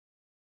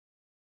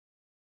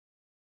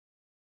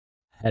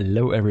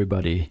Hello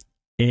everybody.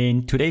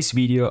 In today's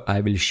video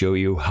I will show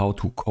you how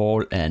to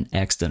call an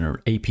external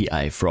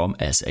API from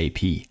SAP.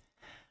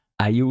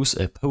 I use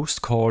a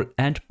post call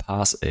and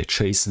pass a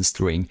JSON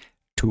string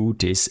to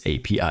this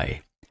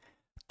API.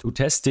 To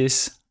test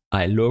this,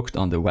 I looked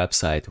on the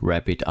website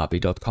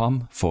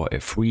rapidap.com for a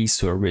free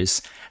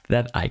service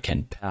that I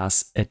can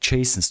pass a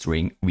JSON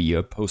string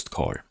via post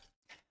call.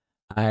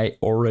 I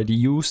already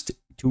used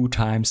 2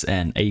 times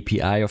an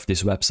API of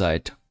this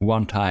website,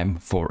 1 time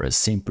for a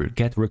simple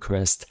GET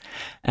request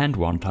and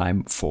 1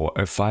 time for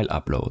a file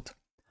upload.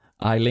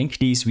 I link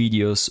these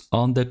videos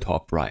on the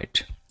top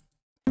right.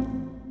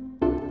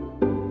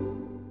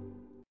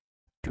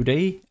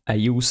 Today I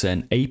use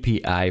an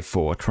API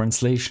for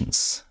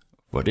translations.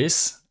 For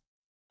this,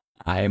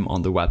 I am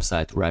on the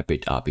website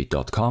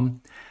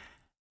rapidap.com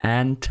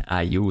and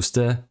I use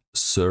the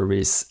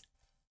service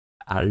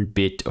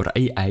ABAP or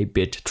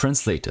AIBit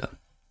translator.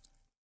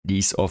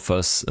 These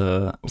offers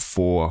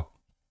 4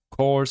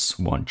 calls,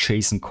 1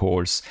 JSON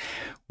calls,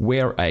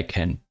 where I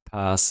can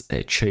pass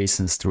a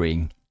JSON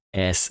string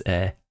as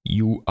a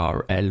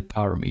URL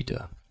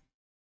parameter.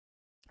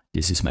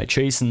 This is my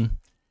JSON,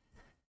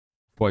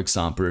 for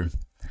example,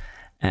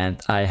 and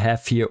I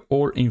have here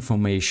all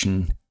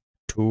information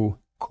to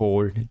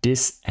call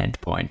this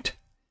endpoint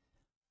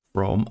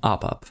from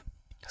ABAP.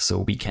 So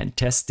we can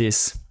test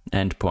this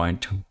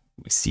endpoint,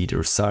 we see the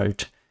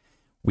result.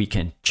 We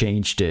can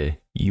change the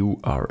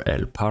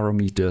URL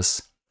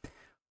parameters.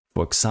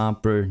 For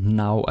example,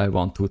 now I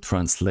want to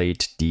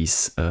translate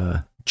this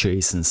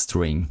JSON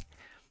string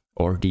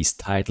or this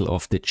title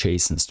of the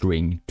JSON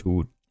string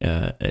to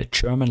a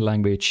German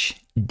language,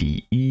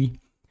 DE.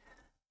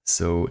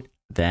 So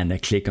then I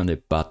click on the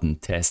button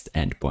test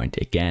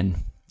endpoint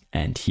again,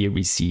 and here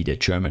we see the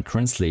German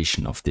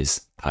translation of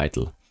this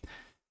title.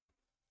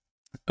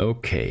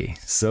 Okay,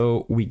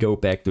 so we go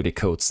back to the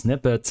code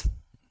snippet.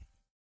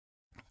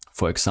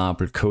 For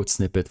example, code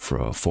snippet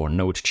for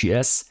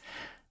Node.js,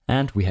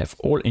 and we have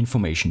all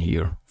information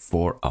here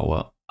for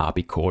our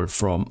API call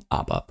from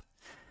ABAP.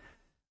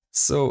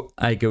 So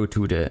I go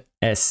to the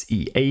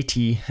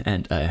SE80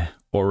 and I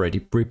already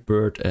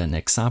prepared an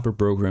example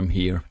program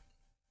here.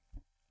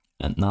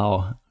 And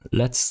now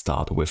let's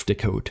start with the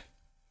code.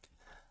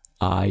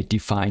 I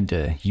define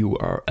the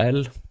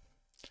URL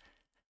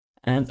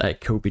and I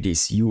copy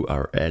this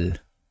URL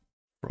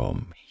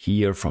from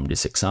here, from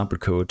this example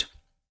code.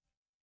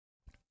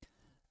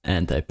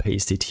 And I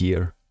paste it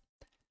here.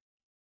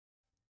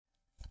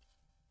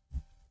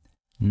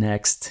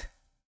 Next,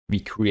 we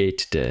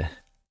create the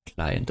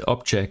client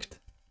object.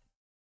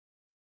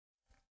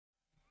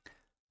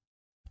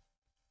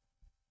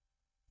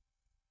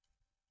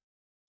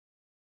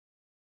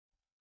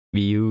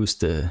 We use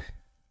the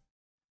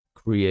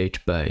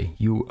create by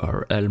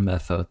URL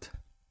method.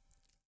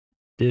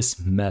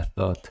 This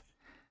method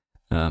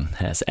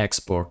has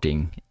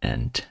exporting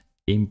and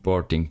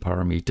importing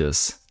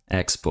parameters,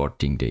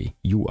 exporting the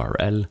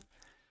URL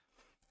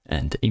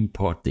and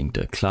importing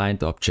the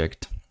client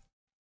object,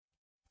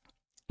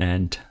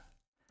 and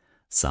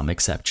some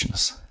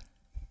exceptions.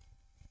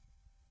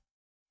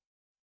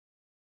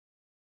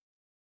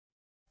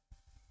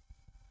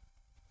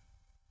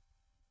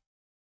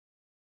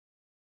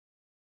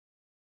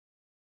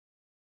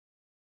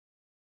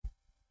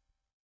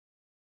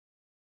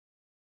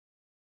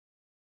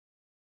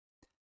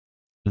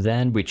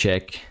 Then we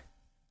check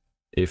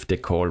if the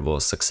call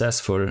was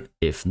successful.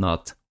 If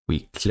not,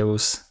 we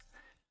close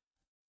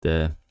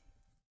the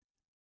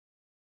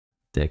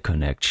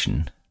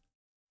connection.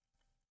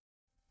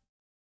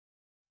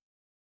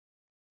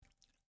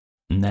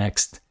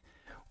 Next,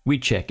 we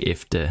check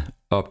if the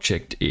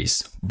object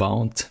is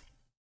bound.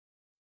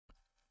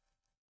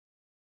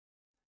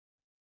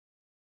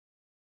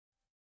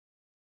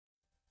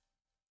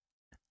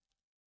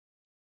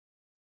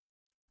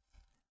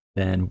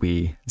 Then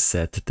we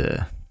set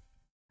the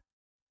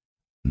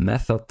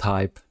method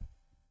type.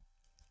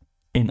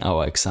 In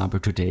our example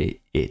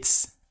today,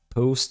 it's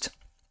post.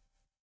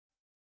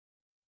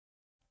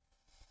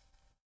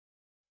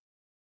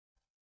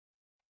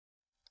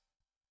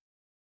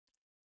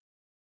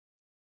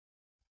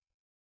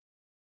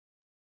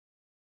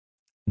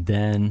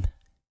 Then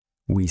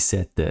we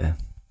set the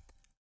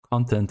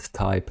content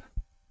type.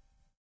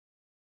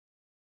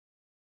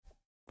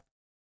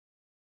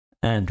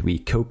 And we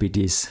copy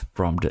this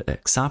from the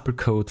example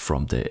code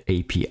from the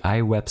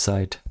API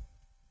website.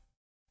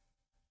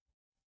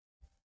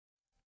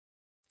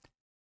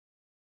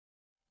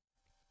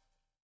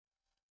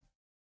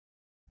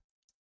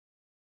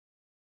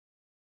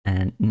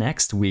 And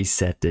next we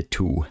set the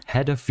 2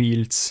 header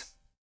fields.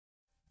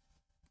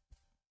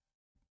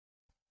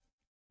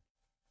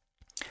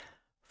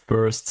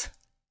 First,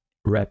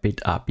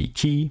 rapid API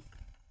key,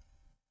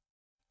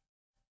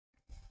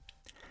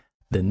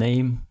 the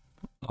name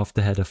of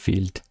the header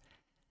field,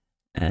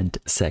 and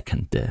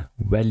second the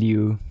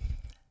value.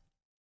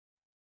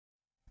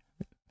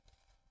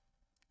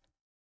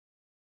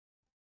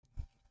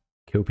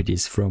 Copy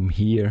this from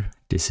here.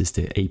 This is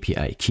the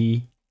API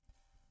key.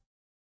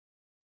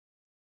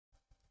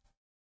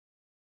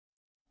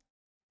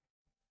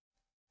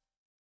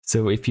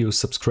 So if you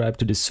subscribe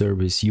to this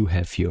service, you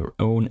have your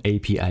own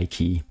API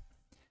key.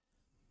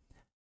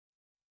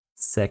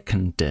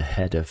 Second, the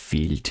header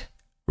field,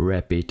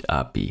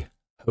 RapidAPI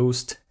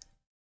host,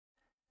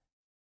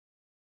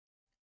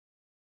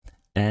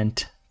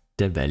 and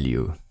the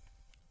value.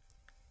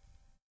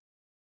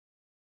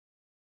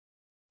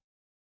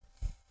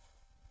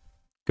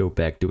 Go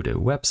back to the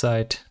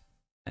website,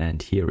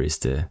 and here is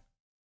the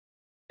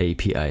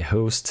API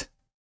host,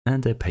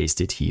 and I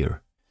paste it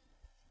here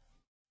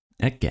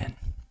again.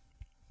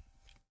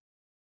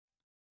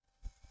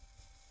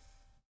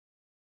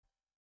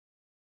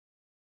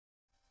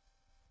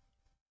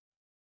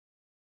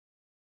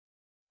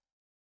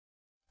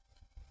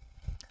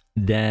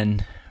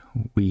 Then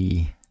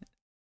we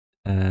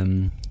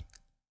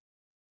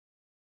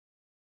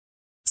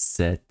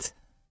set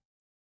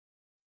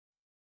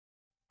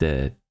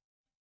the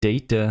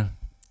data,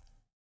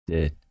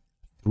 the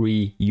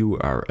 3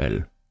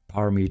 URL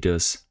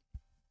parameters.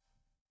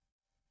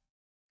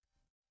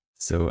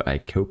 So I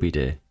copy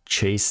the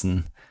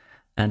JSON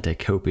and I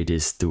copy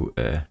this to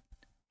a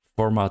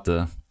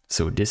formatter.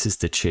 So this is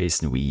the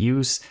JSON we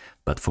use,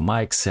 but for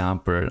my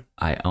example,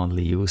 I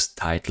only use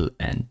title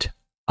and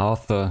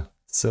author.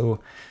 So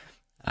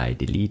I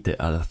delete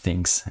the other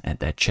things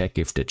and I check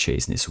if the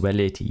JSON is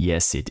valid.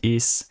 Yes, it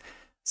is.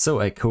 So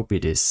I copy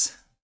this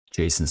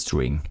JSON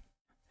string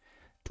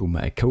to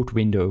my code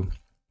window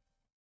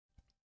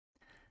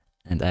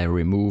and I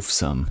remove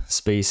some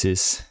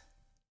spaces,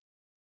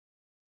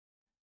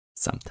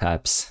 some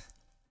tabs,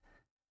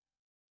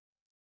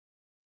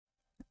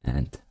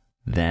 and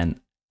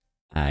then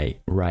I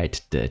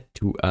write the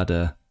 2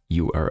 other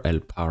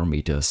URL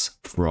parameters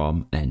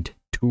from and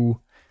to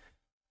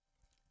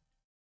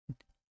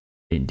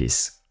in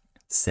this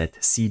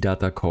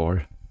setCData call.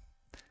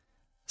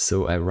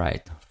 So I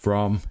write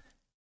from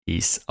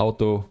is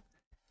auto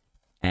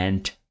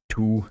and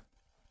to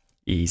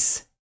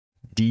is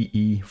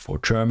DE for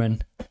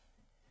German,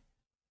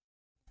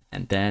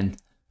 and then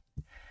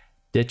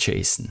the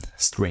JSON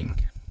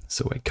string.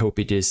 So I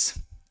copy this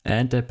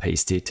and I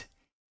paste it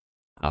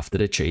after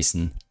the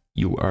JSON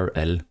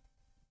URL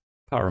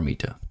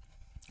parameter.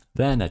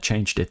 Then I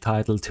change the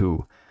title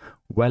to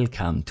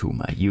Welcome to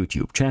my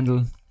YouTube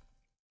channel.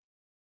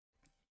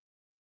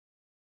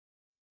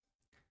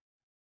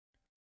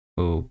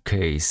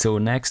 Okay, so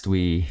next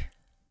we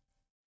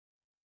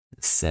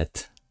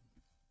set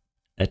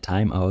a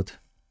timeout.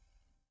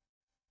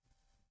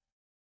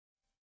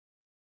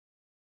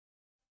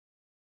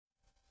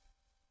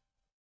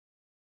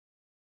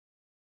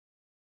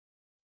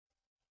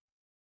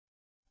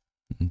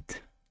 And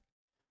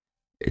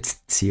it's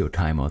CO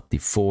timeout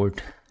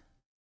default.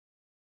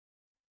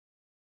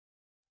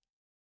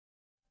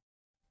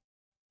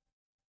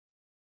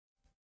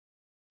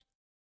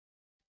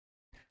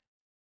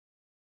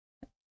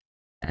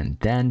 And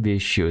then we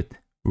should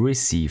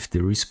receive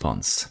the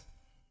response.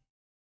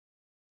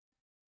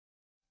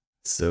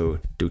 So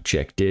to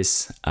check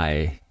this,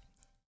 I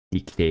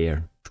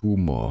declare 2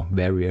 more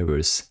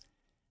variables,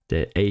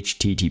 the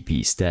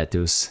HTTP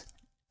status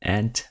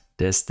and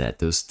the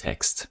status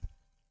text.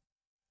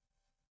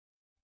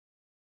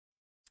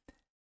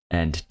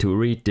 And to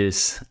read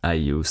this, I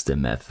use the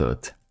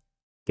method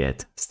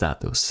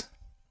getStatus.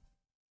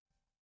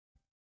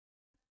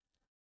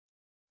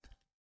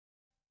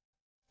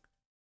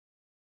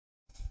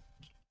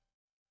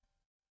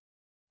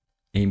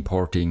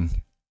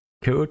 Importing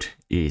code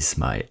is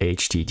my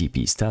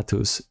HTTP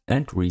status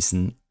and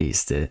reason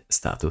is the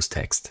status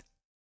text.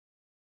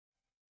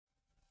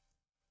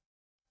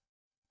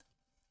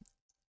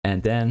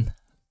 And then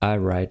I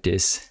write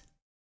this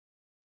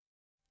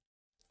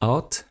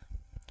out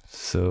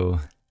so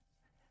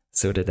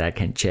that I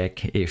can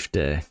check if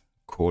the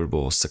call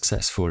was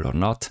successful or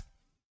not.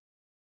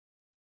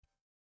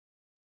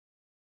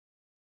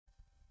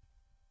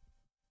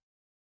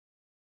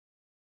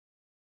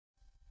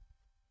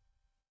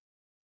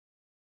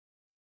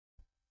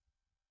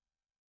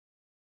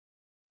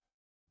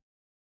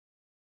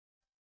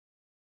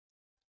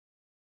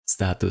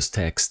 Status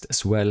text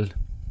as well.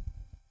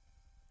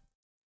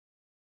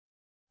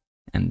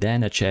 And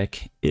then I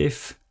check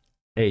if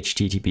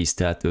HTTP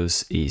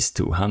status is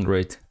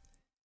 200,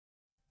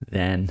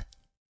 then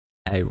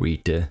I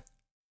read the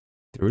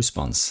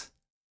response.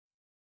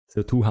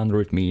 So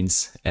 200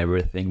 means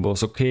everything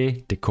was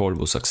okay, the call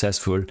was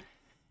successful,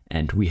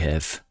 and we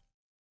have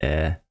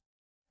a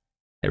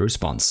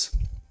response.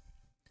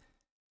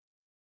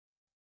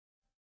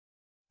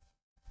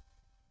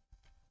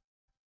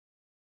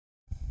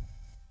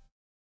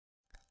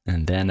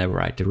 And then I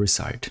write the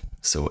result.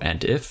 So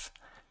and if,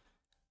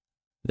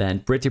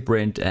 then pretty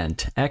print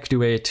and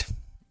activate.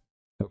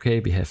 Okay,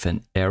 we have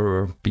an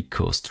error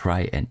because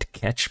try and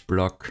catch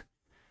block.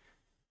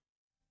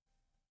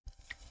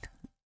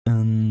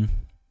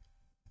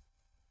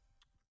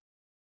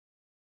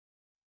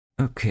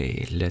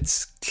 Okay,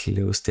 let's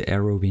close the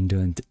arrow window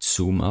and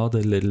zoom out a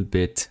little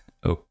bit.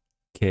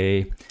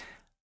 Okay,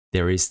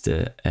 there is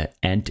the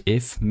and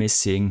if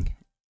missing,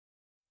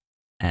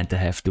 and I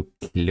have to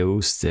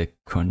close the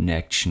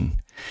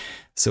connection.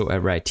 So I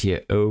write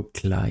here O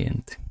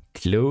client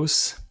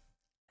close,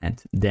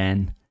 and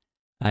then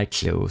I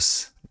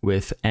close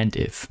with and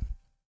if.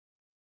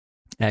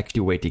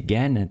 Activate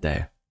again, and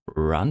I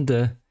run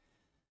the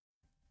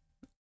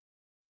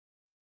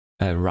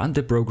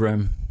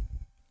program.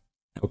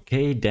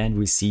 Okay, then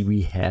we see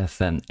we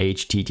have an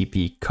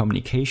HTTP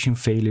communication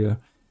failure.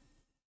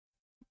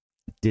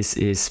 This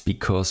is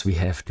because we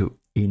have to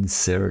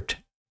insert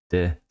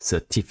the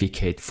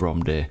certificate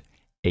from the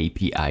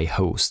API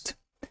host.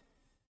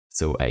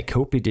 So I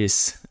copy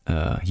this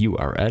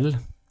URL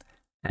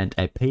and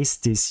I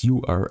paste this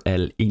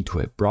URL into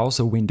a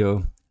browser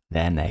window.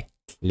 Then I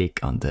click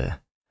on the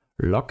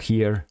log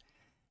here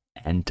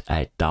and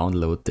I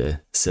download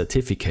the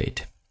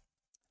certificate.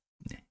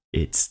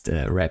 It's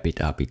the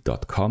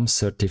rapidapi.com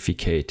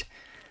certificate.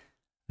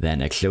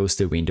 Then I close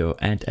the window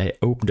and I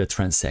open the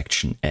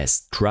transaction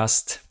as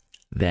trust.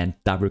 Then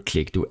double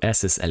click to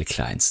SSL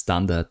client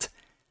standard.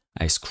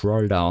 I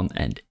scroll down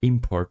and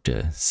import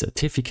the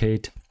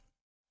certificate.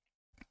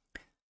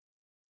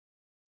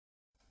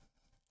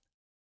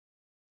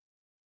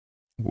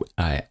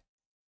 I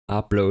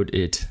upload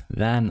it,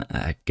 then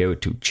I go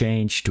to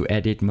change to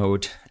edit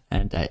mode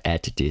and I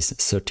add this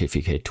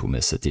certificate to my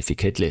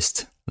certificate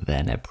list.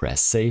 Then I press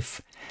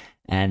save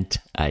and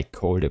I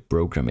call the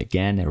program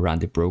again, I run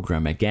the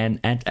program again,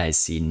 and I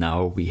see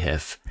now we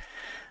have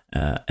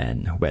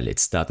an valid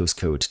status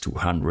code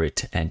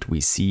 200 and we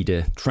see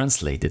the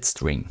translated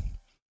string.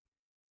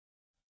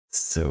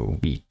 So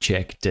we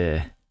check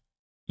the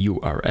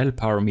URL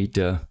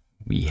parameter.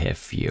 We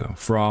have here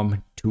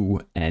from,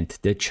 to, and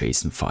the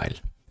JSON file.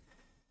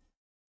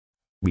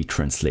 We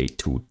translate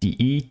to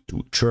DE,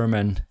 to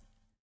German,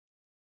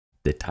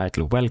 the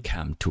title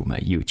welcome to my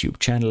YouTube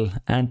channel,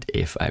 and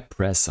if I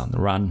press on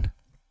run,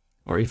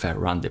 or if I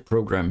run the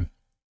program,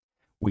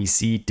 we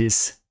see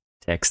this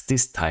text,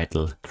 this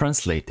title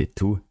translated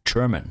to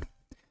German.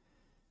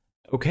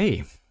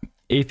 Okay,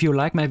 if you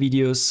like my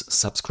videos,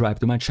 subscribe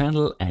to my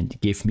channel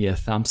and give me a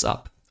thumbs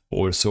up.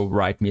 Also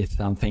write me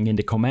something in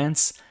the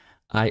comments.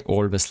 I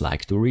always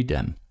like to read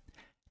them.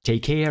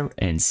 Take care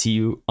and see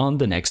you on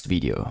the next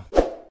video.